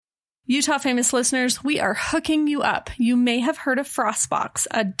Utah Famous listeners, we are hooking you up. You may have heard of Frostbox,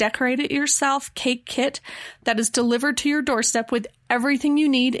 a decorate-it-yourself cake kit that is delivered to your doorstep with everything you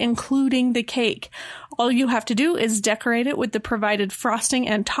need, including the cake. All you have to do is decorate it with the provided frosting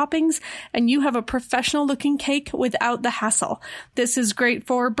and toppings, and you have a professional-looking cake without the hassle. This is great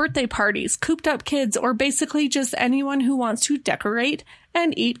for birthday parties, cooped-up kids, or basically just anyone who wants to decorate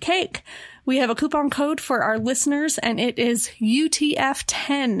and eat cake. We have a coupon code for our listeners, and it is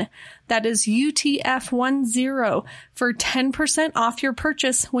UTF10. That is UTF10 for 10% off your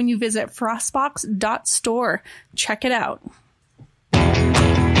purchase when you visit frostbox.store. Check it out.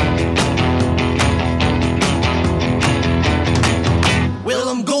 Well,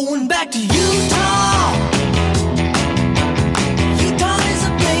 I'm going back to Utah. Utah is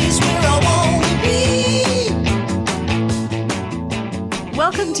a place where I want to be.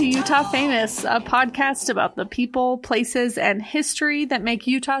 Welcome to Utah Famous, a podcast about the people, places, and history that make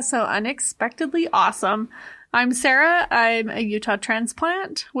Utah so unexpectedly awesome. I'm Sarah. I'm a Utah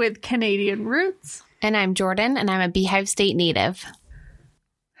transplant with Canadian roots. And I'm Jordan, and I'm a Beehive State native.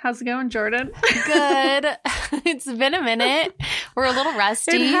 How's it going, Jordan? Good. It's been a minute. We're a little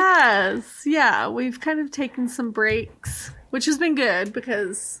rusty. It has. Yeah, we've kind of taken some breaks, which has been good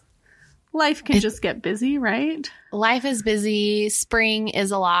because life can just get busy, right? Life is busy. Spring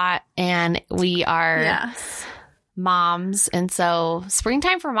is a lot, and we are moms. And so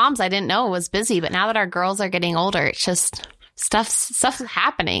springtime for moms, I didn't know was busy, but now that our girls are getting older, it's just stuff's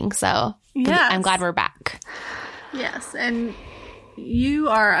happening. So I'm glad we're back. Yes, and you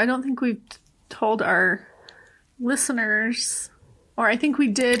are, I don't think we've told our listeners, or I think we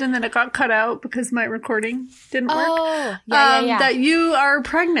did, and then it got cut out because my recording didn't work. Yeah. That you are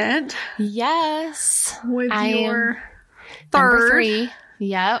pregnant. Yes. With your number third. 3.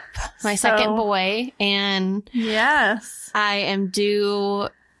 Yep. My second boy. And yes, I am due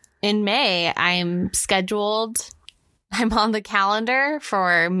in May. I'm scheduled. I'm on the calendar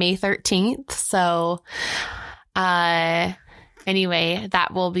for May 13th. So, anyway,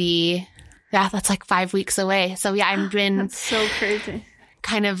 that will be, that's like 5 weeks away. So yeah, I've been that's so crazy.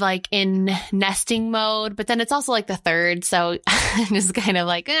 Kind of like in nesting mode, but then it's also like the third. So I'm just kind of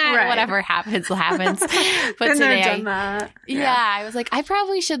like, whatever happens, happens. But today, I was like, I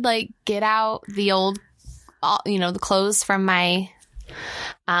probably should like get out the old, the clothes from my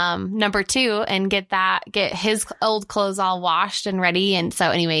number 2 and get his old clothes all washed and ready. And so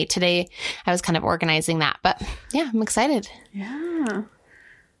anyway, today I was kind of organizing that, but yeah, I'm excited. Yeah,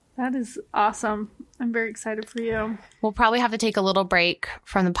 that is awesome. I'm very excited for you. We'll probably have to take a little break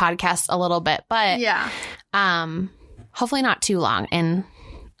from the podcast a little bit, but hopefully not too long. And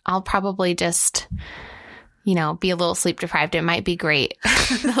I'll probably just, be a little sleep deprived. It might be great.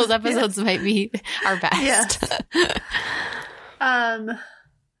 Those episodes might be our best. Yes.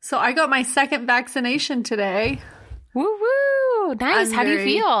 So I got my second vaccination today. Woo woo! Nice. How do you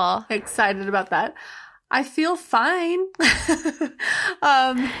feel? Excited about that. I feel fine.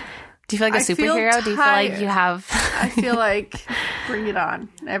 Do you feel like a superhero? Do you feel like you have? I feel like bring it on.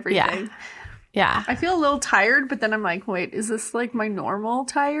 Everything. Yeah. I feel a little tired, but then I'm like, wait, is this like my normal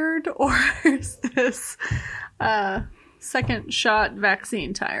tired, or is this second shot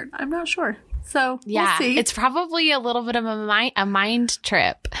vaccine tired? I'm not sure. So we'll see. It's probably a little bit of a mind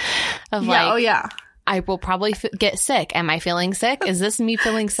trip of I will probably get sick. Am I feeling sick? Is this me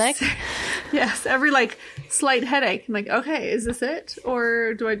feeling sick? Yes. Every like slight headache. I'm like, okay, is this it?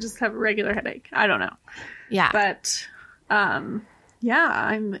 Or do I just have a regular headache? I don't know. Yeah. But, I'm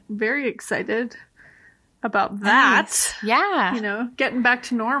very excited about that. Nice. Yeah. Getting back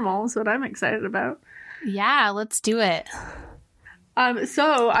to normal is what I'm excited about. Yeah. Let's do it.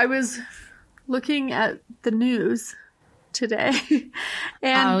 So I was looking at the news today.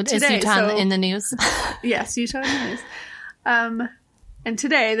 And is Utah in the news? Yes, Utah in the news. And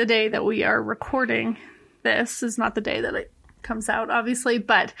today, the day that we are recording this, is not the day that it comes out, obviously,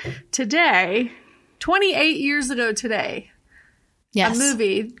 but today, 28 years ago today, a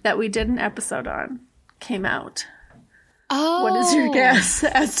movie that we did an episode on came out. Oh. What is your guess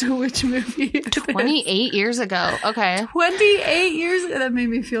as to which movie it is? 28 years ago. Okay. 28 years ago. That made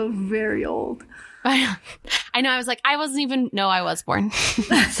me feel very old. I know. I was like, I was born.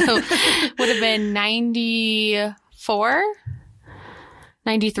 So would have been 94?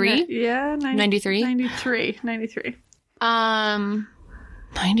 93? Yeah. 93? 93.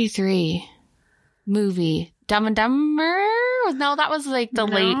 93. Movie. Dumb and Dumber? No, that was like the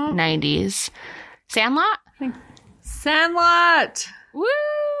late 90s. Sandlot? Sandlot!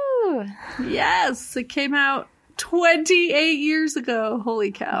 Woo! Yes, it came out 28 years ago.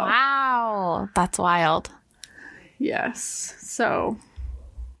 Holy cow. Wow. That's wild. Yes. So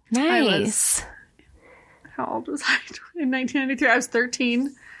Nice. How old was I? In 1993, I was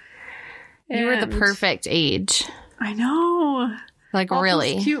 13. You were the perfect age. I know. Like, all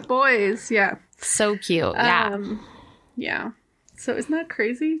really. Those cute boys. Yeah. So cute. Yeah. Yeah. So isn't that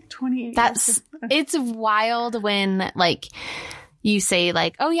crazy? 28 years. It's wild when, like, you say,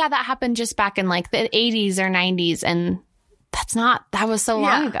 like, oh, yeah, that happened just back in, like, the 80s or 90s. And that was so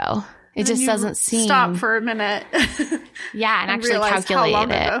long ago. It just doesn't seem. Stop for a minute. Yeah, and actually calculate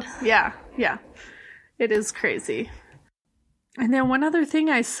it. Ago. Yeah. Yeah. It is crazy. And then one other thing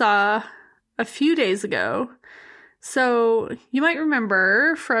I saw a few days ago. So you might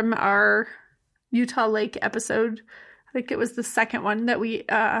remember from our Utah Lake episode, I think it was the second one that we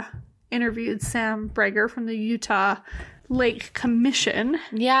interviewed Sam Breger from the Utah Lake Commission.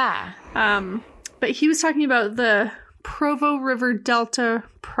 Yeah. But he was talking about the Provo River Delta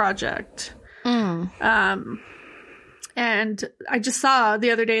project. And I just saw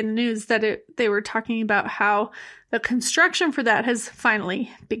the other day in the news that they were talking about how the construction for that has finally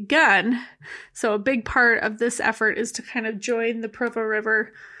begun. So a big part of this effort is to kind of join the Provo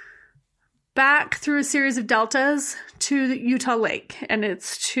River back through a series of deltas to the Utah Lake. And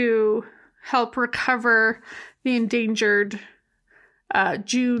it's to help recover the endangered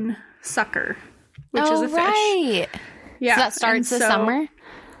June sucker, which is a fish. Right. Yeah. So that starts this summer?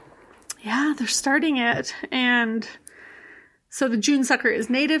 Yeah, they're starting it. And so the June sucker is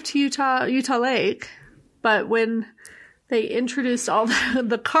native to Utah Lake, but when they introduced all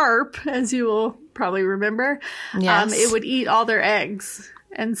the carp, as you will probably remember, it would eat all their eggs.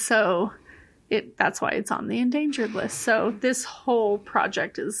 And so that's why it's on the endangered list. So this whole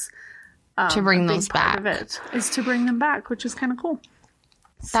project is to bring those back. Part of it is to bring them back, which is kind of cool.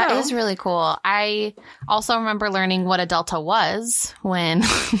 That is really cool. I also remember learning what a delta was when.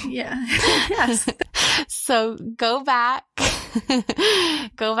 Yeah. Yes. So go back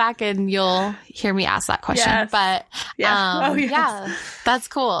and you'll hear me ask that question. Yes. But yeah. Yeah, that's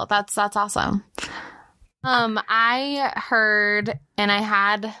cool. That's awesome. I heard, and I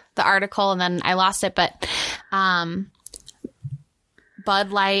had the article and then I lost it, but Bud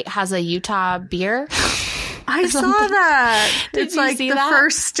Light has a Utah beer. I saw that. It's you like see the that?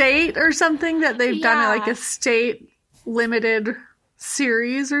 first state or something that they've done like a state limited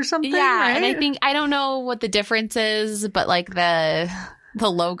series or something. Yeah, right? and I don't know what the difference is, but like the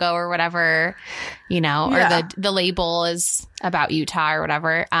logo or whatever, or the label is about Utah or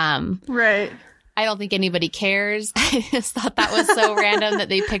whatever. Right. I don't think anybody cares. I just thought that was so random that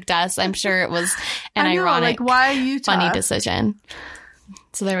they picked us. I'm sure it was an ironic, why Utah? funny decision.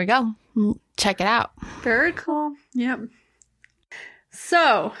 So there we go. Check it out. Very cool. Yep.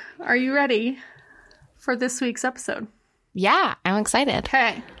 So, are you ready for this week's episode? Yeah, I'm excited.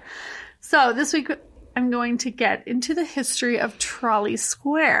 Okay. So, this week I'm going to get into the history of Trolley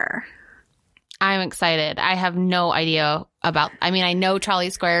Square. I'm excited. I have no idea I know Trolley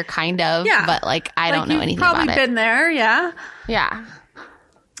Square kind of, but I don't know anything about it. You've probably been there, yeah. Yeah.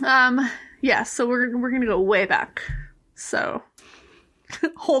 Yeah, so we're going to go way back. So,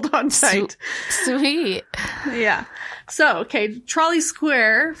 hold on tight. Sweet. Yeah. So, okay, Trolley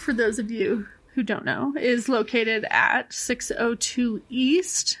Square, for those of you who don't know, is located at 602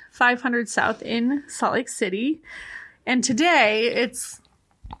 East, 500 South in Salt Lake City. And today, it's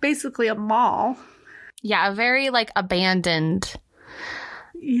basically a mall. Yeah, a very, abandoned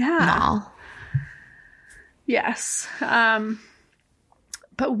mall. Yes.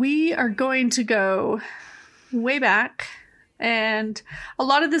 But we are going to go way back. And a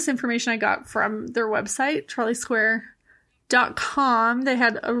lot of this information I got from their website, trolleysquare.com. They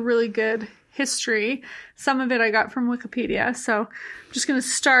had a really good history. Some of it I got from Wikipedia. So I'm just going to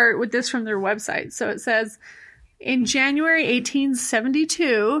start with this from their website. So it says, in January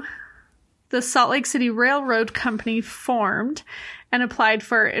 1872, the Salt Lake City Railroad Company formed and applied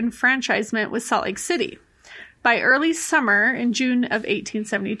for enfranchisement with Salt Lake City. By early summer in June of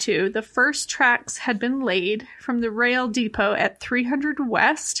 1872, the first tracks had been laid from the rail depot at 300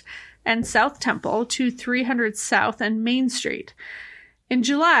 West and South Temple to 300 South and Main Street. In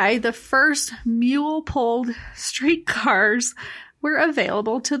July, the first mule-pulled streetcars were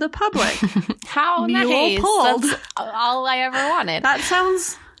available to the public. How nice. Mule-pulled. That's all I ever wanted. That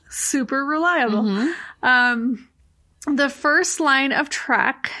sounds super reliable. Mm-hmm. The first line of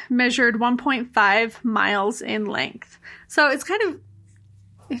track measured 1.5 miles in length. So it's kind of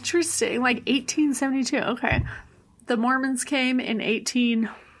interesting, 1872. Okay. The Mormons came in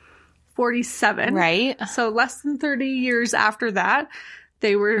 1847. Right. So less than 30 years after that,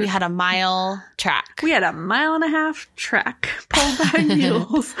 we had a mile track. We had a 1.5 mile track pulled by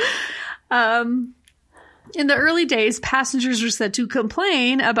mules. In the early days, passengers were said to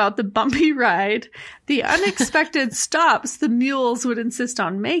complain about the bumpy ride, the unexpected stops the mules would insist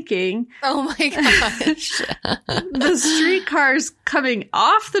on making. Oh my gosh. The streetcars coming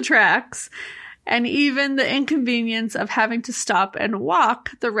off the tracks, and even the inconvenience of having to stop and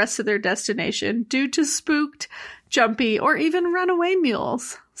walk the rest of their destination due to spooked, jumpy, or even runaway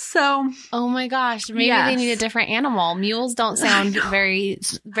mules. So, oh my gosh, maybe they need a different animal. Mules don't sound very,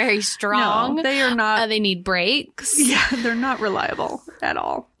 very strong. No, they are not. They need brakes. Yeah, they're not reliable at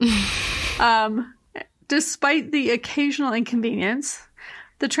all. Despite the occasional inconvenience,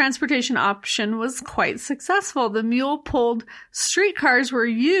 the transportation option was quite successful. The mule-pulled streetcars were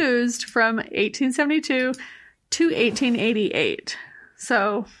used from 1872 to 1888.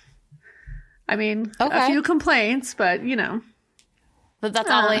 So, I mean, a few complaints, but, you know. But that's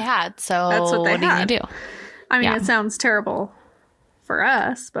all they had, so that's what they what are you going to do? I mean, it sounds terrible for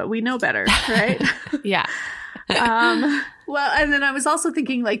us, but we know better, right? Yeah. Well, and then I was also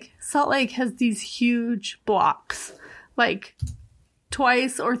thinking, like, Salt Lake has these huge blocks, like,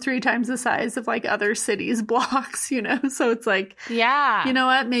 twice or three times the size of, like, other cities' blocks, you know? So it's like, yeah, you know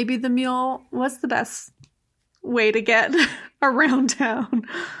what? Maybe the mule was the best way to get around town.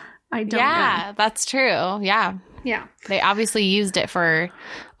 I don't know. Yeah, that's true. Yeah. Yeah. They obviously used it for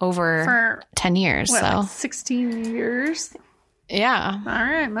over 10 years. What, so like 16 years. Yeah. All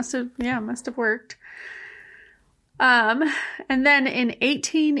right. Must have worked. And then in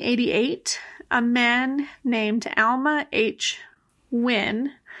 1888, a man named Alma H.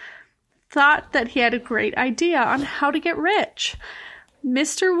 Wynn thought that he had a great idea on how to get rich.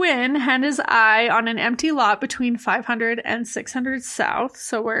 Mr. Wynn had his eye on an empty lot between 500 and 600 South,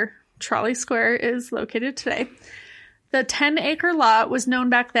 so where Trolley Square is located today. The 10-acre lot was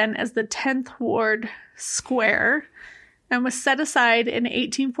known back then as the 10th Ward Square and was set aside in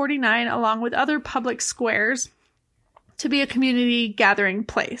 1849 along with other public squares to be a community gathering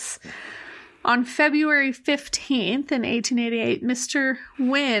place. On February 15th in 1888, Mr.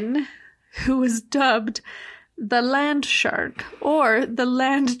 Wynn, who was dubbed the Land Shark or the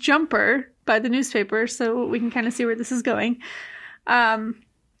Land Jumper by the newspaper, so we can kind of see where this is going,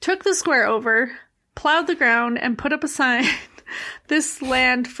 took the square over, plowed the ground, and put up a sign, "This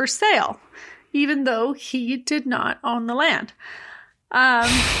land for sale," even though he did not own the land.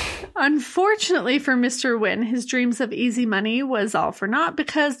 Unfortunately for Mr. Wynn, his dreams of easy money was all for naught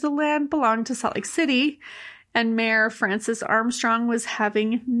because the land belonged to Salt Lake City, and Mayor Francis Armstrong was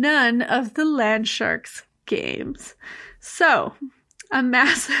having none of the Land Sharks games. So, a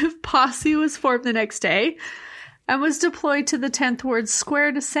massive posse was formed the next day and was deployed to the 10th Ward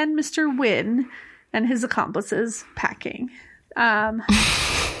Square to send Mr. Wynn and his accomplices packing.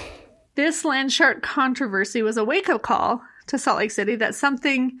 This land shark controversy was a wake-up call to Salt Lake City that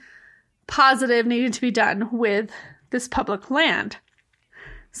something positive needed to be done with this public land.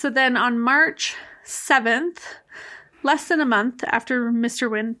 So then on March 7th, less than a month after Mr.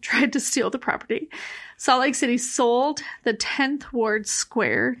 Wynn tried to steal the property, Salt Lake City sold the 10th Ward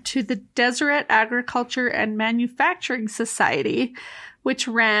Square to the Deseret Agriculture and Manufacturing Society, which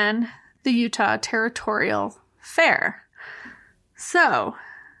ran the Utah Territorial Fair. So,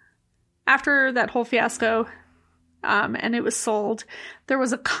 after that whole fiasco, and it was sold, there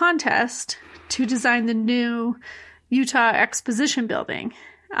was a contest to design the new Utah Exposition Building.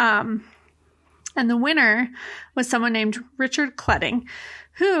 And the winner was someone named Richard Kledding,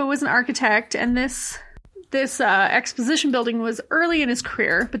 who was an architect, and this exposition building was early in his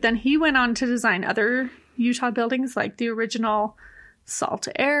career, but then he went on to design other Utah buildings like the original Salt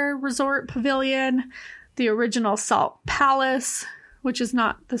Air Resort Pavilion, the original Salt Palace, which is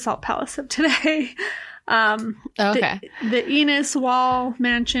not the Salt Palace of today. The Enos Wall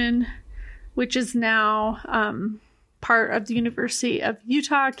Mansion, which is now part of the University of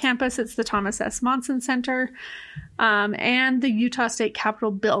Utah campus. It's the Thomas S. Monson Center, and the Utah State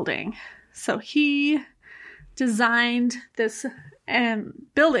Capitol building. So he designed this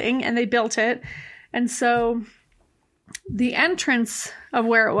building, and they built it. And so the entrance of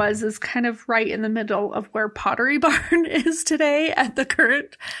where it was is kind of right in the middle of where Pottery Barn is today at the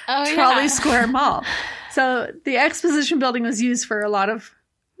current Trolley Square Mall. So the exposition building was used for a lot of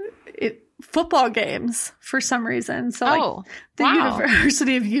football games for some reason. So the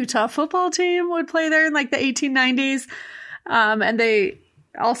University of Utah football team would play there in like the 1890s. And they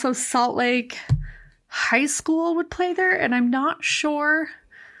also Salt Lake High School would play there. And I'm not sure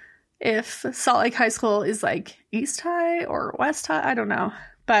if Salt Lake High School is like East High or West High. I don't know.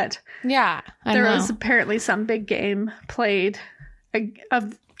 But yeah, there was apparently some big game played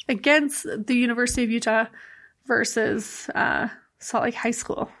against the University of Utah versus Salt Lake High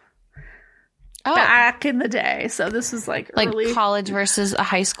School. back in the day. So this was like early college versus a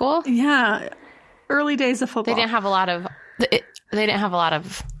high school. Yeah, early days of football. They didn't have a lot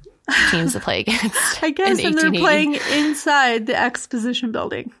of teams to play against. I guess, and they're playing inside the exposition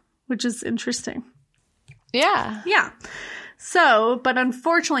building, which is interesting. Yeah. Yeah. So, but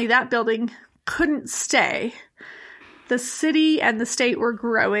unfortunately, that building couldn't stay. The city and the state were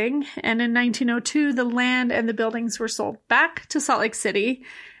growing, and in 1902, the land and the buildings were sold back to Salt Lake City,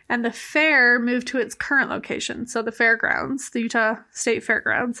 and the fair moved to its current location. So the fairgrounds, the Utah State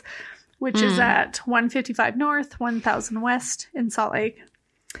Fairgrounds, which is at 155 North, 1000 West in Salt Lake.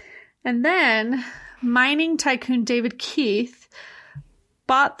 And then mining tycoon David Keith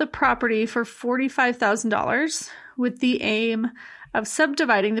bought the property for $45,000 with the aim of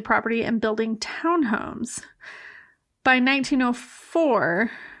subdividing the property and building townhomes. By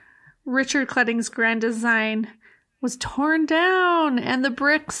 1904, Richard Kledding's grand design was torn down and the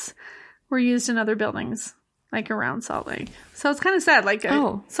bricks were used in other buildings, like around Salt Lake. So it's kind of sad. Like,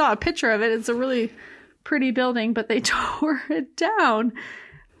 I saw a picture of it. It's a really pretty building, but they tore it down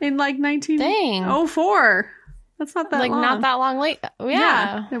in like 1904. That's not that long. Like, not that long late.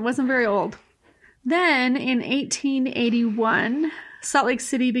 Yeah. It wasn't very old. Then in 1881, Salt Lake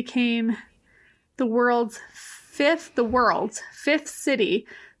City became the world's fifth city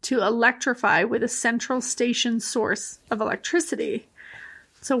to electrify with a central station source of electricity.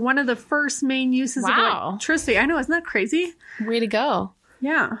 So one of the first main uses of electricity. I know, isn't that crazy? Way to go.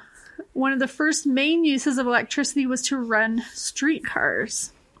 Yeah. One of the first main uses of electricity was to run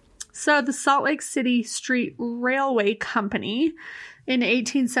streetcars. So the Salt Lake City Street Railway Company in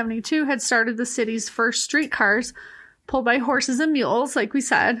 1872 had started the city's first streetcars pulled by horses and mules, like we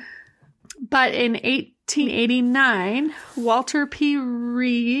said. But in 1889, Walter P.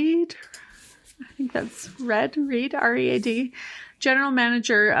 Reed, I think that's Reed, R-E-A-D, general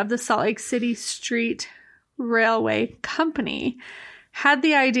manager of the Salt Lake City Street Railway Company, had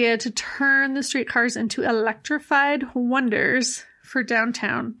the idea to turn the streetcars into electrified wonders for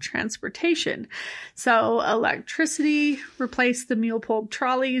downtown transportation. So electricity replaced the mule-pulled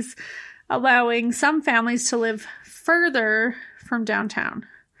trolleys, allowing some families to live further from downtown.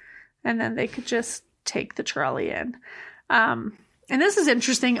 And then they could just take the trolley in. And this is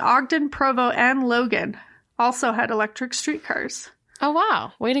interesting. Ogden, Provo, and Logan also had electric streetcars. Oh,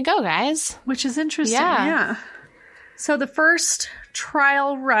 wow. Way to go, guys. Which is interesting. Yeah. So the first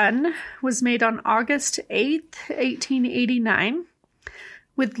trial run was made on August 8th, 1889,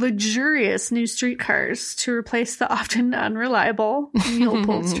 with luxurious new streetcars to replace the often unreliable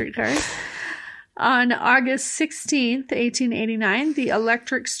mule-pulled streetcars. On August 16th, 1889, the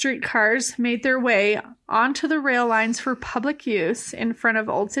electric streetcars made their way onto the rail lines for public use in front of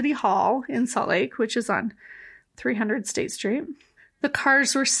Old City Hall in Salt Lake, which is on 300 State Street. The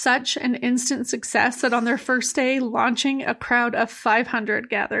cars were such an instant success that on their first day launching, a crowd of 500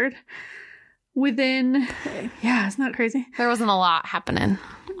 gathered. Isn't that crazy? There wasn't a lot happening.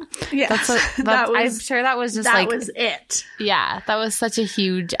 Yeah, I'm sure that was just that was it. Yeah, that was such a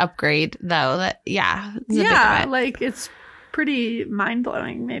huge upgrade, though. It's pretty mind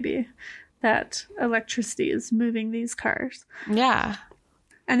blowing, maybe, that electricity is moving these cars. Yeah,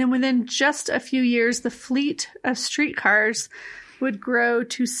 and then within just a few years, the fleet of streetcars would grow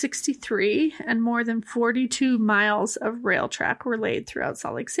to 63, and more than 42 miles of rail track were laid throughout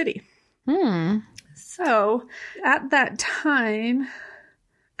Salt Lake City. So at that time,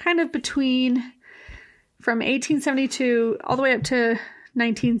 kind of from 1872 all the way up to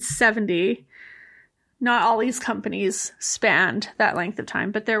 1970, not all these companies spanned that length of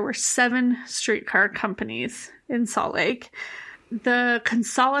time, but there were 7 streetcar companies in Salt Lake. The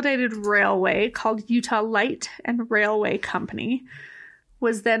consolidated railway, called Utah Light and Railway Company,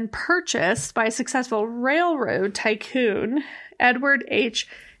 was then purchased by successful railroad tycoon Edward H.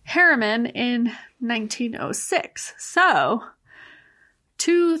 Harriman in 1906. So,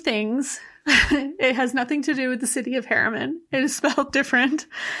 2 things. It has nothing to do with the city of Harriman. It is spelled different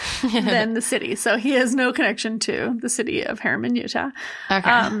than the city. So he has no connection to the city of Harriman, Utah.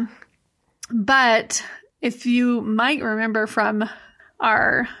 Okay. But if you might remember from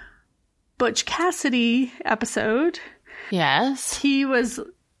our Butch Cassidy episode, yes, he was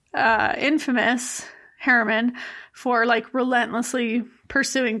infamous, Harriman, for relentlessly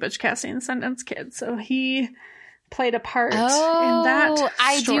pursuing Butch Cassidy and the Sundance Kid. So he played a part in that story.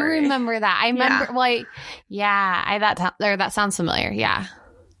 I do remember that. I remember, that sounds familiar. Yeah.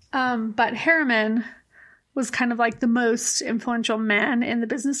 But Harriman was kind of like the most influential man in the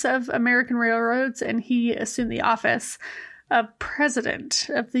business of American railroads, and he assumed the office of president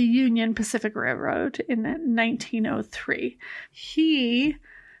of the Union Pacific Railroad in 1903. He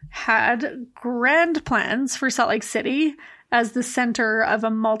had grand plans for Salt Lake City as the center of a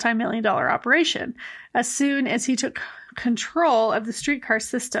multi-million-dollar operation. As soon as he took control of the streetcar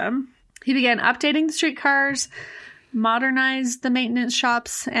system, he began updating the streetcars, modernized the maintenance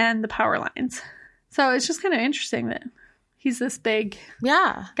shops, and the power lines. So it's just kind of interesting that he's this big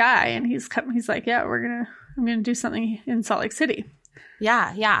guy, and he's like, yeah, I'm gonna do something in Salt Lake City.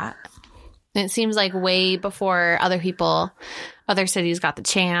 Yeah. It seems like way before other cities got the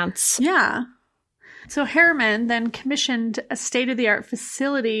chance. Yeah. So Harriman then commissioned a state-of-the-art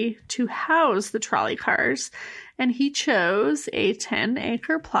facility to house the trolley cars, and he chose a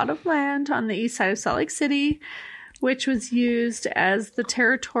 10-acre plot of land on the east side of Salt Lake City, which was used as the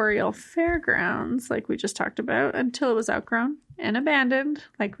territorial fairgrounds, like we just talked about, until it was outgrown and abandoned,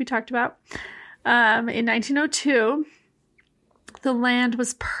 like we talked about. In 1902, the land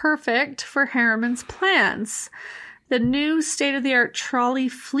was perfect for Harriman's plans. The new state-of-the-art trolley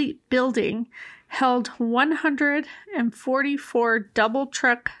fleet building held 144 double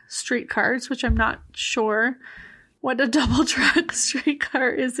truck streetcars, which I'm not sure what a double truck streetcar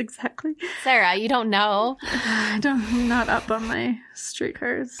is exactly. Sarah, you don't know? I'm not up on my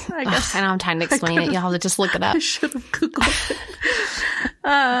streetcars, I guess. I know I'm trying to explain it. You'll have to just look it up. I should have Googled it.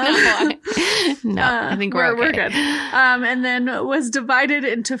 I think we're okay. We're good. And then was divided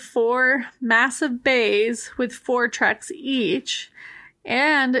into 4 massive bays with 4 tracks each.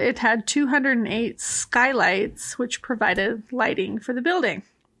 And it had 208 skylights, which provided lighting for the building.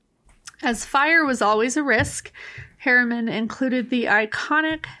 As fire was always a risk, Harriman included the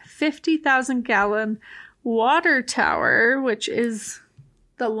iconic 50,000-gallon water tower, which is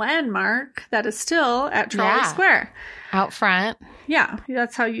the landmark that is still at Trolley Square. Out front. Yeah,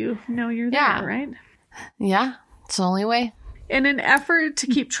 that's how you know you're there, right? Yeah, it's the only way. In an effort to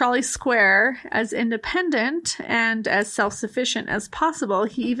keep Trolley Square as independent and as self-sufficient as possible,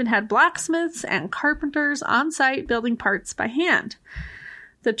 he even had blacksmiths and carpenters on site building parts by hand.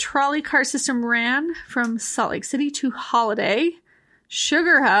 The trolley car system ran from Salt Lake City to Holiday,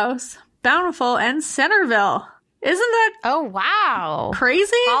 Sugar House, Bountiful, and Centerville. Isn't that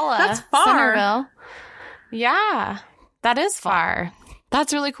crazy? That's far. Centerville. Yeah, that is far.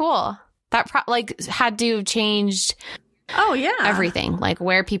 That's really cool. That had to have changed everything, like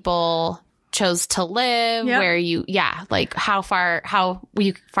where people chose to live, where you how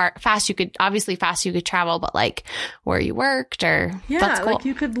fast you could travel, but like where you worked, or that's cool. Like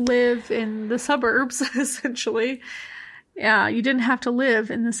you could live in the suburbs essentially. Yeah, you didn't have to live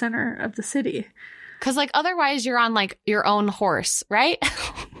in the center of the city, because like otherwise you're on like your own horse, right?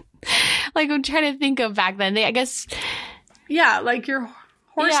 Like I'm trying to think of back then, I guess like your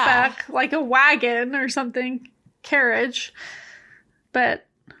horseback, like a wagon or something, carriage. But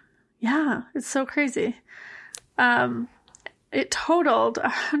yeah, it's so crazy. It totaled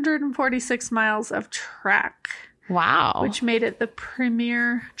 146 miles of track. Wow. Which made it the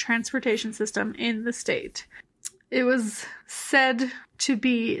premier transportation system in the state. It was said to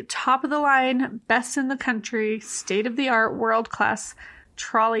be top of the line, best in the country, state-of-the-art, world-class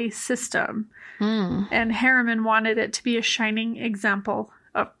trolley system. And Harriman wanted it to be a shining example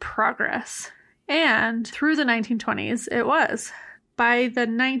of progress. And through the 1920s, it was. By the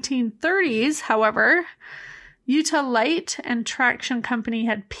 1930s, however, Utah Light and Traction Company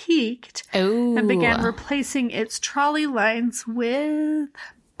had peaked and began replacing its trolley lines with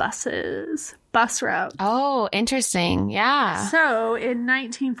bus routes. Oh, interesting. Yeah. So in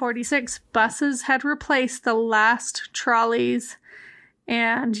 1946, buses had replaced the last trolleys,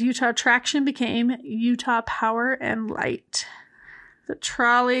 and Utah Traction became Utah Power and Light. The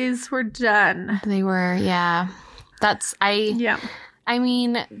trolleys were done. They were, I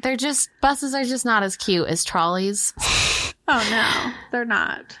mean, buses are just not as cute as trolleys. Oh, no, they're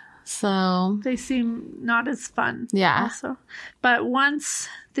not. So they seem not as fun. Yeah. Also. But once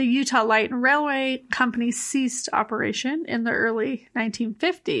the Utah Light and Railway Company ceased operation in the early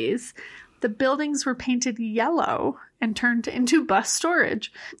 1950s, the buildings were painted yellow and turned into bus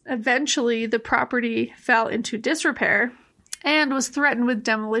storage. Eventually, the property fell into disrepair and was threatened with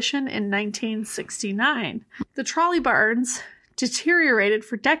demolition in 1969. The trolley barns deteriorated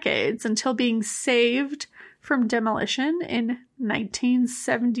for decades until being saved from demolition in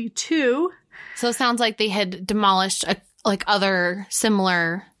 1972. So it sounds like they had demolished other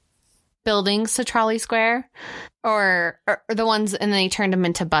similar buildings to Trolley Square, or the ones, and then they turned them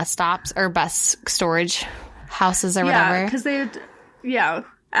into bus stops or bus storage houses or whatever. Yeah, because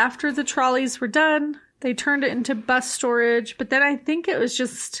after the trolleys were done, they turned it into bus storage. But then I think it was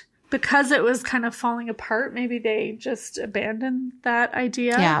just because it was kind of falling apart, maybe they just abandoned that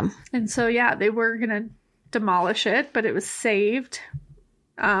idea. Yeah. And so, they were going to demolish it, but it was saved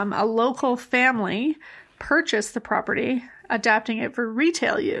a local family purchased the property, adapting it for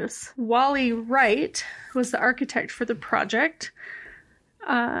retail use. Wally Wright was the architect for the project,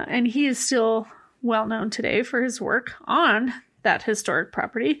 and he is still well known today for his work on that historic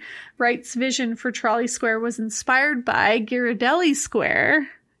property. Wright's vision for Trolley Square was inspired by Ghirardelli Square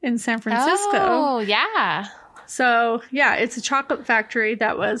in San Francisco. Oh, yeah. So, yeah, it's a chocolate factory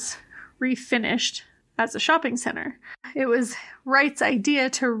that was refinished as a shopping center. It was Wright's idea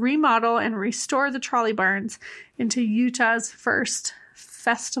to remodel and restore the trolley barns into Utah's first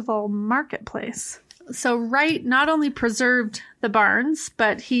festival marketplace. So Wright not only preserved the barns,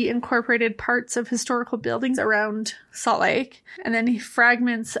 but he incorporated parts of historical buildings around Salt Lake, and then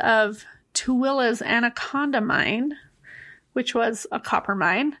fragments of Tooele's Anaconda Mine, which was a copper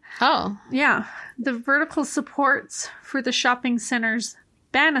mine. Oh. Yeah. The vertical supports for the shopping center's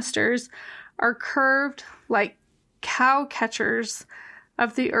banisters are curved like cow catchers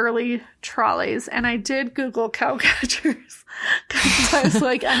of the early trolleys. And I did Google cow catchers because I was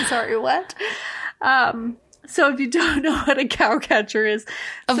like, I'm sorry, what? So if you don't know what a cow catcher is.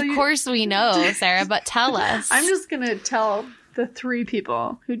 Of course we know, Sarah, but tell us. I'm just going to tell the 3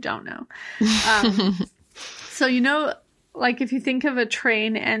 people who don't know. So, like if you think of a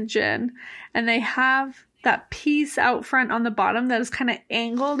train engine and they have that piece out front on the bottom that is kind of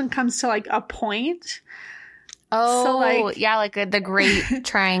angled and comes to like a point. Oh, so like the great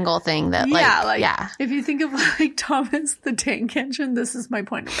triangle thing that if you think of like Thomas the Tank Engine, this is my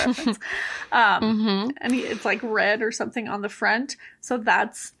point of reference. And it's like red or something on the front. So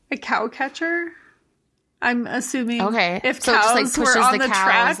that's a cow catcher. I'm assuming if so cows just, like, were on the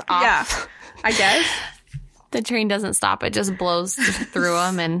track. Off. Yeah, I guess. The train doesn't stop. It just blows through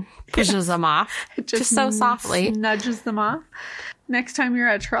them and pushes them off. It just so softly. Nudges them off. Next time you're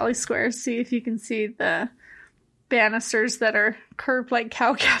at Trolley Square, see if you can see the banisters that are curved like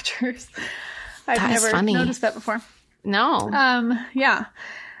cow catchers. I've never noticed that before. No. Yeah.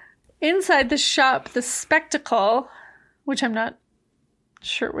 Inside the shop, the Spectacle, which I'm not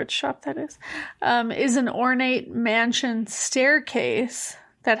sure which shop that is an ornate mansion staircase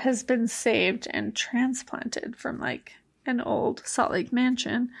that has been saved and transplanted from like an old Salt Lake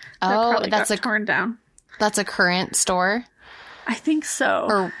mansion. That got torn down. That's a current store? I think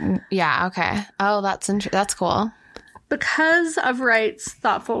so. Okay. Oh, that's cool. Because of Wright's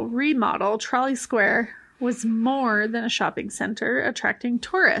thoughtful remodel, Trolley Square was more than a shopping center attracting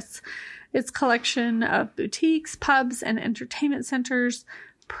tourists. Its collection of boutiques, pubs, and entertainment centers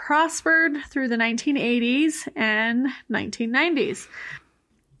prospered through the 1980s and 1990s.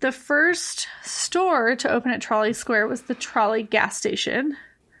 The first store to open at Trolley Square was the Trolley gas station,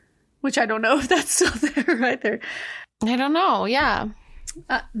 which I don't know if that's still there either. I don't know. Yeah.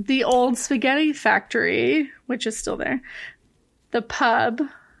 The old spaghetti factory, which is still there. The pub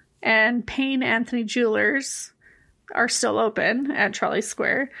and Payne Anthony Jewelers are still open at Trolley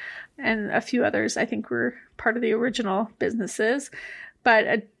Square. And a few others, I think, were part of the original businesses. But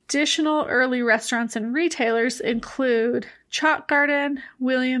additional early restaurants and retailers include Chalk Garden,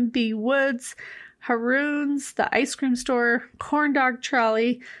 William B. Woods, Haroon's, the ice cream store, Corn Dog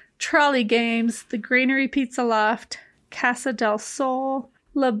Trolley, Trolley Games, the Granary Pizza Loft, Casa del Sol,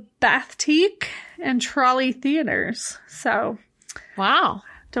 La Bathtique, and Trolley Theaters. So, wow.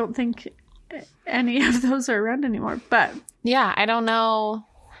 Don't think any of those are around anymore. But yeah, I don't know.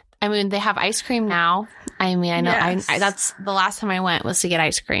 I mean, they have ice cream now. I mean, I know I that's the last time I went was to get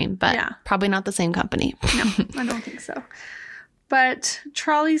ice cream, but probably not the same company. No, I don't think so. But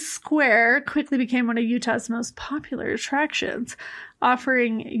Trolley Square quickly became one of Utah's most popular attractions,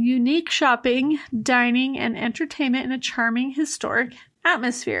 offering unique shopping, dining, and entertainment in a charming historic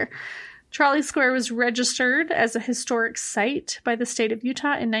atmosphere. Trolley Square was registered as a historic site by the state of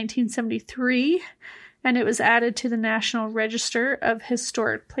Utah in 1973, and it was added to the National Register of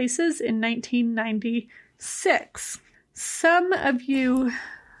Historic Places in 1996. Some of you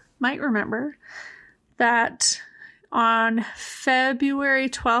might remember that on February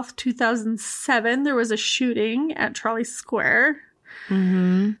 12th, 2007, there was a shooting at Trolley Square.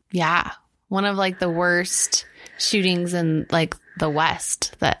 Mm-hmm. Yeah. One of like the worst shootings in like the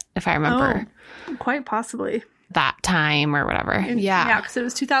West that, if I remember. Oh, quite possibly. That time or whatever. Yeah, because it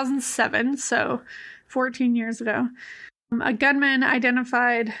was 2007, so 14 years ago. A gunman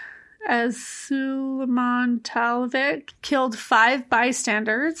identified as Suleiman Talvik killed 5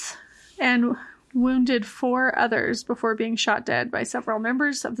 bystanders and wounded 4 others before being shot dead by several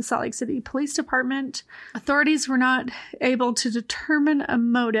members of the Salt Lake City Police Department. Authorities were not able to determine a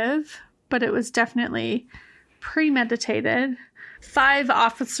motive, but it was definitely premeditated. 5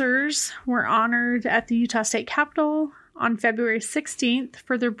 officers were honored at the Utah State Capitol on February 16th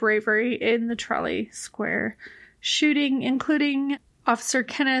for their bravery in the Trolley Square shooting, including Officer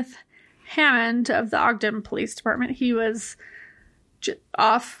Kenneth Hammond of the Ogden Police Department. He was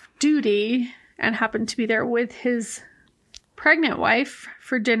off duty and happened to be there with his pregnant wife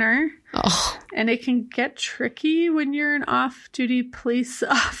for dinner. Oh. And it can get tricky when you're an off-duty police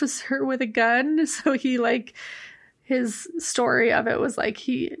officer with a gun. So he, like, his story of it was like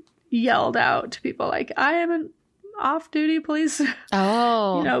he yelled out to people like, I am an off-duty police.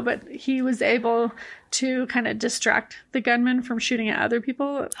 Oh. You know, but he was able to kind of distract the gunman from shooting at other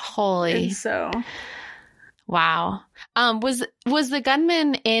people. Holy. And so... Wow. Was the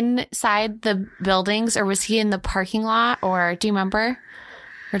gunman inside the buildings, or was he in the parking lot, or do you remember?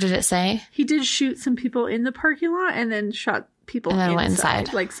 Or did it say? He did shoot some people in the parking lot and then shot people and then went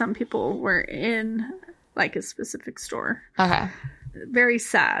inside. Like some people were in like a specific store. Okay. Very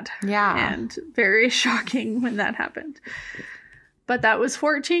sad. Yeah. And very shocking when that happened. But that was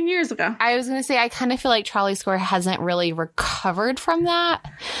 14 years ago. I was going to say, I kind of feel like Trolley Square hasn't really recovered from that.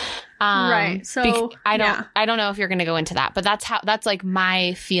 Right. So I don't know if you're going to go into that, but that's like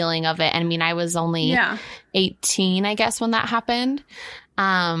my feeling of it. I mean, I was only 18, I guess, when that happened.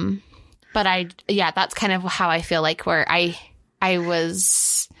 But that's kind of how I feel like where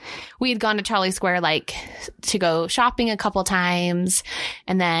we had gone to Trolley Square, like to go shopping a couple times.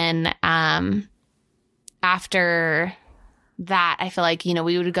 And then, after that, I feel like, you know,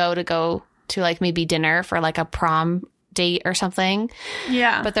 we would go to like maybe dinner for like a prom date or something.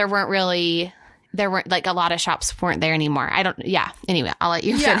 Yeah. But there weren't like a lot of shops weren't there anymore. Anyway, I'll let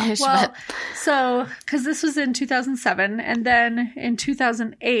you finish. Well, so, cause this was in 2007 and then in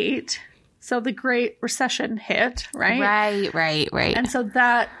 2008, so the Great Recession hit, right? Right. And so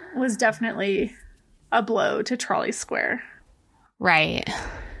that was definitely a blow to Trolley Square. Right.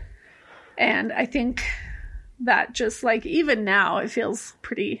 And I think that just like, even now it feels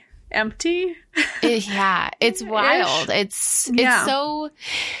pretty empty. It's wild. It's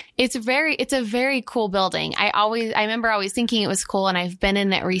a very cool building. I remember always thinking it was cool, and I've been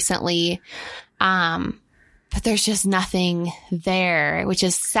in it recently. But there's just nothing there, which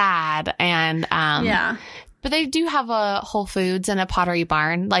is sad. And but they do have a Whole Foods and a Pottery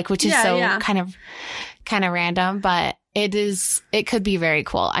Barn, like, which is kind of random, but it could be very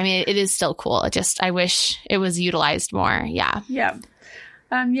cool. I mean, it is still cool. I wish it was utilized more. Yeah.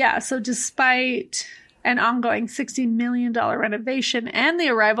 So despite an ongoing $60 million renovation and the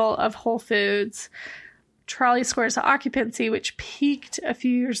arrival of Whole Foods, Trolley Square's occupancy, which peaked a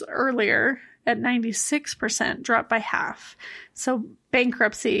few years earlier at 96%, dropped by half. So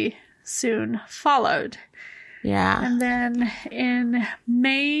bankruptcy soon followed. Yeah. And then in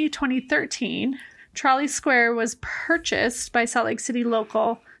May 2013, Trolley Square was purchased by Salt Lake City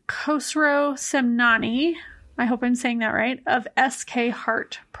local Khosrow Semnani, I hope I'm saying that right, of SK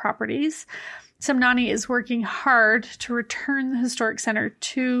Hart Properties. Semnani is working hard to return the historic center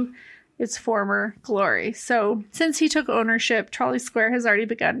to its former glory. So since he took ownership, Trolley Square has already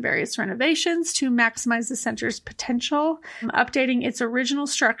begun various renovations to maximize the center's potential, updating its original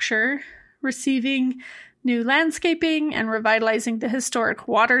structure, receiving new landscaping, and revitalizing the historic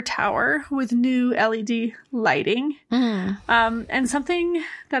water tower with new LED lighting. And something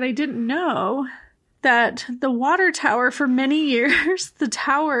that I didn't know, that the water tower, for many years, the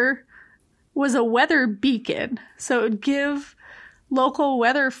tower was a weather beacon. So it would give local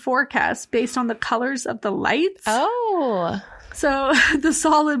weather forecasts based on the colors of the lights. Oh. So the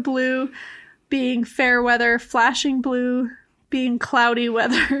solid blue being fair weather, flashing blue being cloudy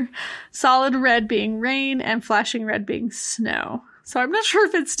weather, solid red being rain, and flashing red being snow. So I'm not sure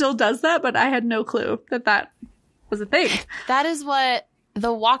if it still does that, but I had no clue that was a thing. That is what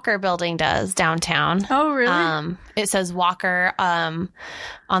the Walker Building does downtown. Oh, really? It says Walker on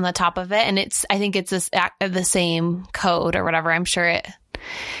the top of it, and I think it's the same code or whatever. I'm sure it.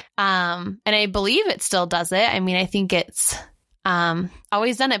 And I believe it still does it. I mean, I think it's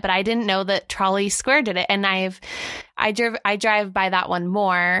always done it, but I didn't know that Trolley Square did it. And I drive by that one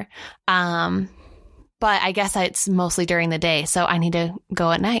more. But I guess it's mostly during the day, so I need to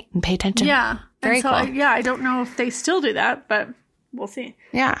go at night and pay attention. Yeah. Very cool. I don't know if they still do that, but we'll see.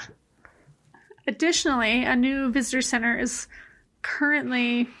 Yeah. Additionally, a new visitor center is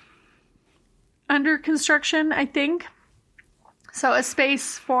currently under construction, I think. So a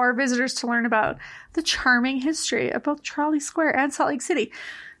space for visitors to learn about the charming history of both Trolley Square and Salt Lake City.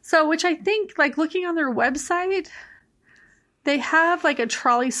 So, which I think, like, looking on their website, they have like a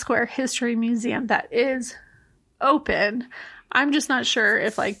Trolley Square History Museum that is open. I'm just not sure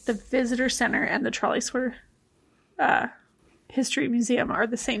if like the visitor center and the Trolley Square History Museum are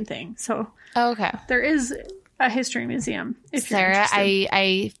the same thing. So okay, there is a history museum. If Sarah,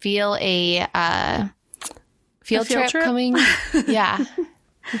 I feel a field trip coming. Yeah.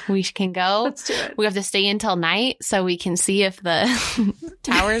 We can go. Let's do it. We have to stay until night so we can see if the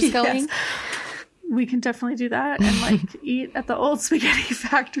tower's going. Yes. We can definitely do that and like eat at the old spaghetti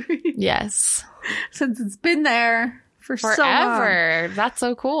factory. Yes. Since it's been there for forever. So long. That's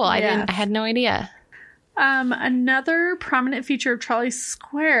so cool. Yeah. I had no idea. Another prominent feature of Trolley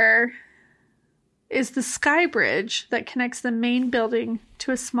Square is the Sky Bridge that connects the main building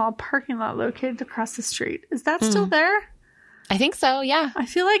to a small parking lot located across the street. Is that still there? I think so, yeah. I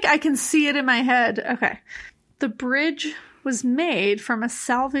feel like I can see it in my head. Okay. The bridge was made from a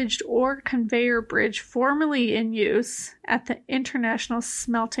salvaged ore conveyor bridge formerly in use at the International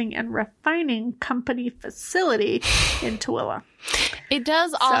Smelting and Refining Company facility in Tooele. It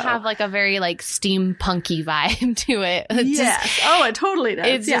does all have like a very like steampunky vibe to it. It's yes. It totally does.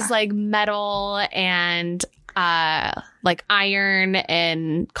 It's just like metal and like iron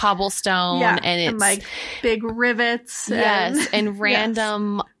and cobblestone and it's like big rivets. And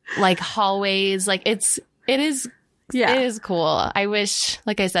random like hallways. Like it is cool. I wish,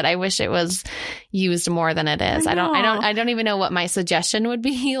 like I said, I wish it was used more than it is. I don't even know what my suggestion would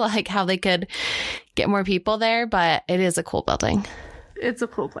be, like how they could get more people there, but it is a cool building. It's a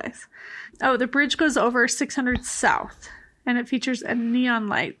cool place. Oh, the bridge goes over 600 South, and it features neon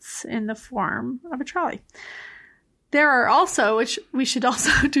lights in the form of a trolley. There are also, which we should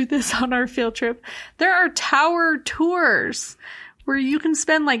also do this on our field trip, there are tower tours where you can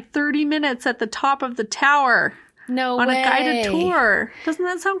spend like 30 minutes at the top of the tower. No on way. A guided tour. Doesn't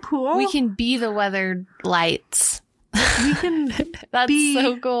that sound cool? We can be the weathered lights. We can That's be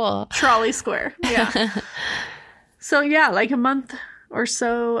so cool. Trolley Square. Yeah. So yeah, like a month or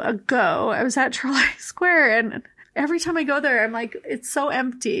so ago, I was at Trolley Square, and every time I go there, I'm like, it's so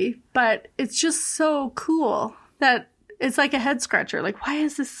empty, but it's just so cool that it's like a head scratcher. Like, why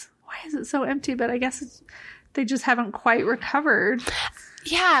is it so empty? But I guess they just haven't quite recovered.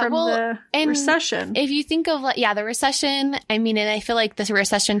 Yeah, from the recession. If you think of the recession, I mean, and I feel like this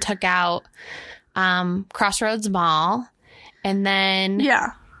recession took out Crossroads Mall, and then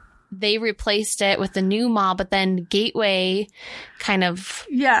they replaced it with the new mall, but then Gateway kind of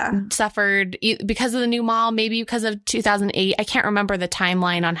suffered because of the new mall, maybe because of 2008. I can't remember the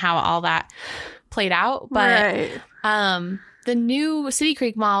timeline on how all that played out, but the new City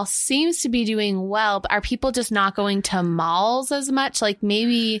Creek Mall seems to be doing well, but are people just not going to malls as much? Like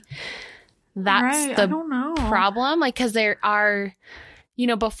maybe that's the problem. Like, cause there are,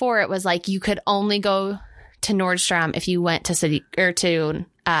 before it was like you could only go to Nordstrom if you went to City or to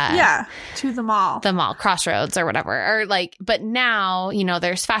the mall, Crossroads or whatever. Or like, but now,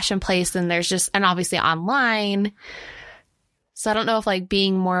 there's Fashion Place and there's just, and obviously online. So I don't know if like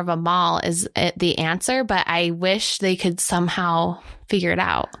being more of a mall is the answer, but I wish they could somehow figure it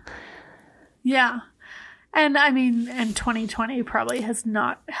out. Yeah. And I mean, and 2020 probably has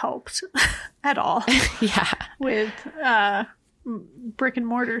not helped at all. With brick and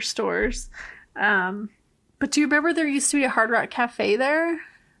mortar stores. But do you remember there used to be a Hard Rock Cafe there?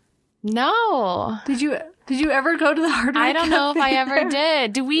 No. Did you ever go to the Hard Rock Cafe? I don't know if I ever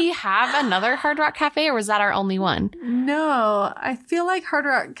did. Do we have another Hard Rock Cafe, or was that our only one? No. I feel like Hard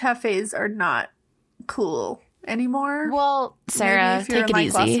Rock Cafes are not cool anymore. Well, Sarah, take it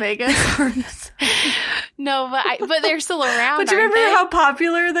easy. Las Vegas. No, but they're still around. But do you remember how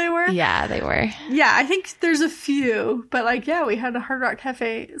popular they were? Yeah, they were. Yeah, I think there's a few. But we had a Hard Rock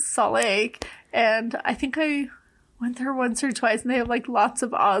Cafe Salt Lake, and I think I went there once or twice, and they have like lots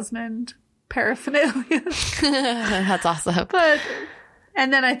of Osmond paraphernalia. That's awesome.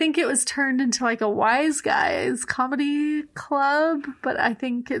 And then I think it was turned into like a Wise Guys comedy club, but I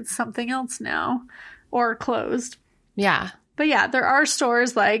think it's something else now, or closed. Yeah. But yeah, there are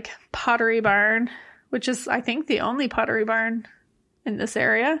stores like Pottery Barn, which is I think the only Pottery Barn in this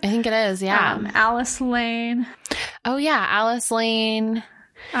area. I think it is. Yeah. Alice Lane. Oh yeah, Alice Lane.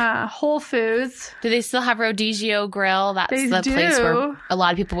 Whole Foods. Do they still have Rodizio Grill? That's the place where a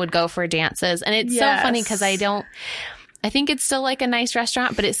lot of people would go for dances. And it's so funny because I think it's still like a nice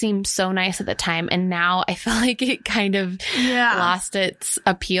restaurant, but it seemed so nice at the time. And now I feel like it kind of lost its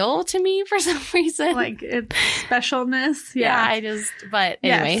appeal to me for some reason. Like its specialness. But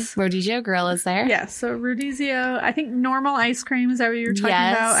anyway, Rodizio Grill is there. Yeah. So Rodizio, I think Normal Ice Cream, is that what you're talking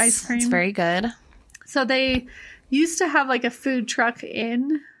about? Ice cream. It's very good. So they used to have like a food truck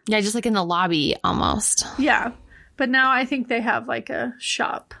in. Yeah, just like in the lobby almost. Yeah. But now I think they have like a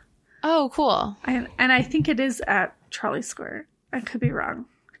shop. Oh, cool. And I think it is at Trolley Square. I could be wrong.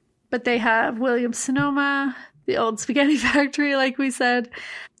 But they have Williams Sonoma, the old spaghetti factory, like we said.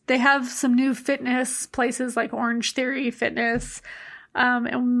 they have some new fitness places like Orange Theory Fitness.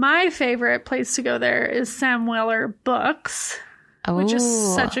 And my favorite place to go there is Sam Weller Books, which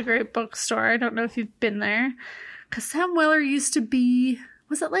is such a great bookstore. I don't know if you've been there. Because Sam Weller used to be,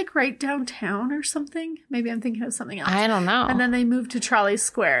 was it like right downtown or something? Maybe I'm thinking of something else. I don't know. And then they moved to Trolley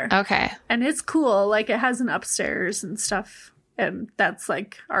Square. Okay. And it's cool. Like, it has an upstairs and stuff. And that's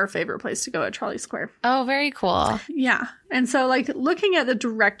like our favorite place to go at Trolley Square. Oh, very cool. Yeah. And so like looking at the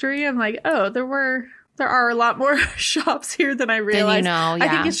directory, I'm like, oh, there are a lot more shops here than I realized. Yeah. I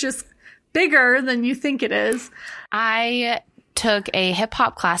think it's just bigger than you think it is. I took a hip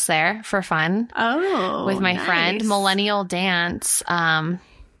hop class there for fun. Oh, with my friend. Millennial Dance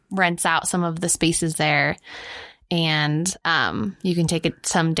rents out some of the spaces there, and you can take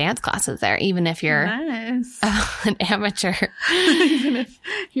some dance classes there, even if you're an amateur, even if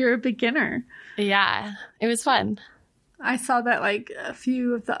you're a beginner. Yeah, it was fun. I saw that like a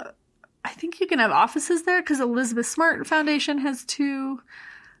few of the. I think you can have offices there because Elizabeth Smart Foundation has 2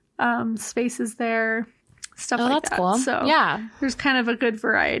 spaces there. Stuff like that. Cool. So yeah, there's kind of a good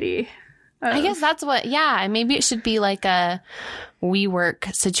variety. I guess that's what, maybe it should be like a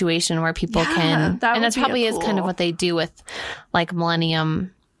WeWork situation where people can, and that's probably is kind of what they do with like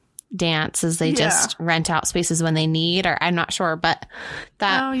Millennium Dance is they just rent out spaces when they need, or I'm not sure, but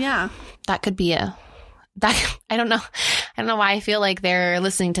that, that could be I don't know why I feel like they're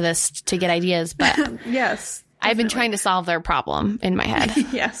listening to this to get ideas, but yes. Definitely. I've been trying to solve their problem in my head.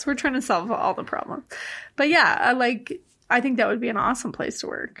 Yes, we're trying to solve all the problems. But yeah, I think that would be an awesome place to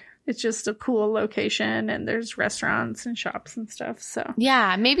work. It's just a cool location and there's restaurants and shops and stuff. So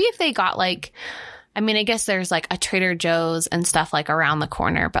yeah, maybe if they got like, I mean, I guess there's like a Trader Joe's and stuff like around the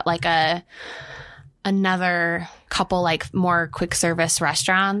corner, but like another couple like more quick service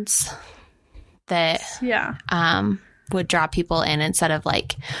restaurants that would draw people in instead of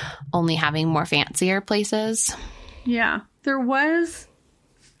like only having more fancier places. Yeah. There was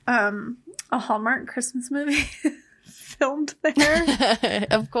a Hallmark Christmas movie filmed there.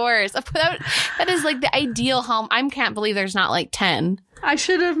 Of course. That is like the ideal I can't believe there's not like 10. I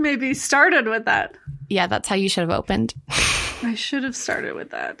should have maybe started with that. Yeah, that's how you should have opened. I should have started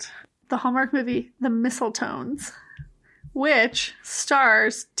with that. The Hallmark movie, The Mistletones, which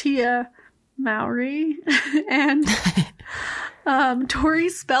stars Tia Mowry and Tori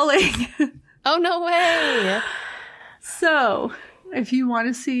Spelling. Oh, no way. So, if you want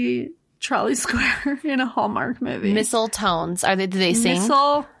to see Trolley Square in a Hallmark movie. Mistletones. Do they sing?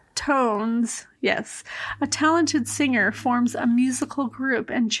 Mistletones, yes. A talented singer forms a musical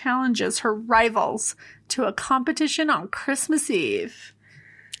group and challenges her rivals to a competition on Christmas Eve.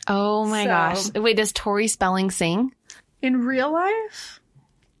 Oh my gosh. Wait, does Tori Spelling sing? In real life?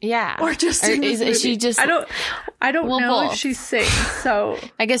 Yeah. Or just is she just I don't know if she sings. So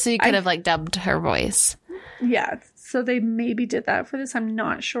I guess you could have like dubbed her voice. Yeah. So they maybe did that for this. I'm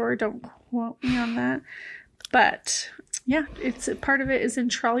not sure. Don't quote me on that. But yeah, part of it is in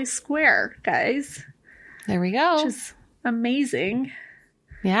Trolley Square, guys. There we go. Which is amazing.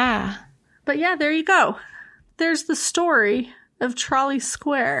 Yeah. But yeah, there you go. There's the story of Trolley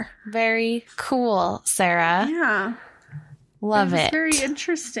Square. Very cool, Sarah. Yeah. Love it. It's very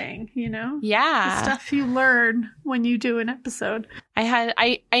interesting, you know? Yeah. The stuff you learn when you do an episode.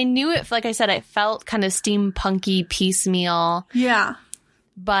 I knew it, like I said, it felt kind of steampunky piecemeal. Yeah.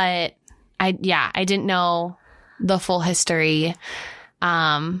 But I didn't know the full history.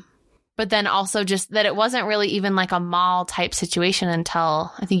 But then also just that it wasn't really even like a mall type situation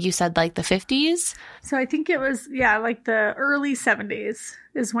until I think you said like the 50s. So I think it was, like the early 70s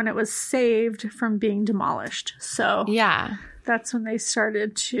is when it was saved from being demolished. So yeah. That's when they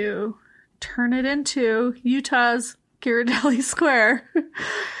started to turn it into Utah's Ghirardelli Square.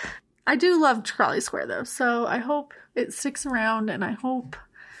 I do love Trolley Square, though, so I hope it sticks around, and I hope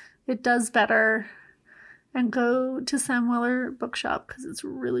it does better. And go to Sam Weller Bookshop, because it's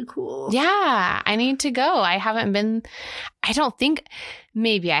really cool. Yeah, I need to go. I haven't been. I don't think.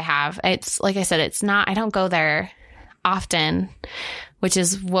 Maybe I have. It's like I said, it's not. I don't go there often. Which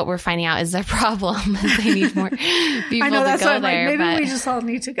is what we're finding out is their problem. They need more people I know, that's to go what there. Like, maybe we just all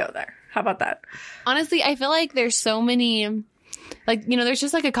need to go there. How about that? Honestly, I feel like there's so many, like, you know, there's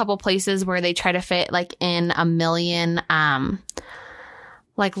just like a couple places where they try to fit like in a million,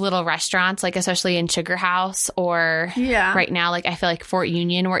 like little restaurants, like especially in Sugar House or right now, like I feel like Fort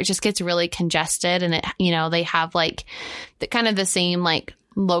Union where it just gets really congested and it, you know, they have like the kind of the same like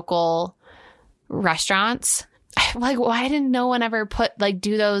local restaurants. Like, why didn't no one ever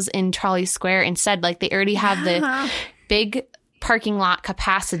do those in Trolley Square instead? Like, they already have the big parking lot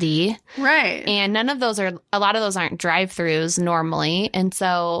capacity. Right. And a lot of those aren't drive-throughs normally. And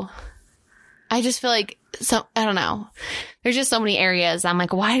so I just feel like, I don't know. There's just so many areas. I'm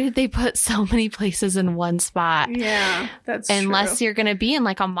like, why did they put so many places in one spot? Yeah, that's Unless true. you're going to be in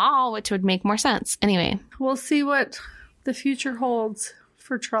like a mall, which would make more sense. Anyway. We'll see what the future holds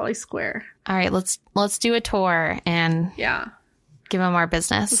for Trolley Square. All right, let's do a tour and give them our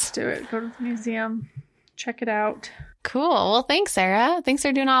business. Let's do it. Go to the museum. Check it out. Cool. Well, thanks, Sarah. Thanks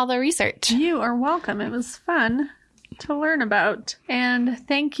for doing all the research. You are welcome. It was fun to learn about. And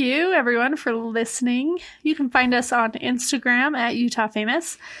thank you, everyone, for listening. You can find us on Instagram at Utah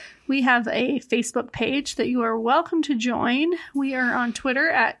Famous. We have a Facebook page that you are welcome to join. We are on Twitter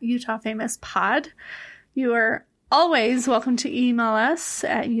at Utah Famous Pod. You are always welcome to email us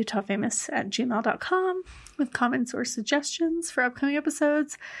at utahfamous@gmail.com with comments or suggestions for upcoming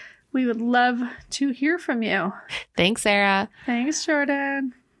episodes. We would love to hear from you. Thanks, Sarah. Thanks,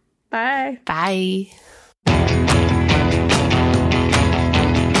 Jordan. Bye. Bye.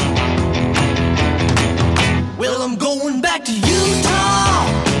 Well, I'm going back to Utah.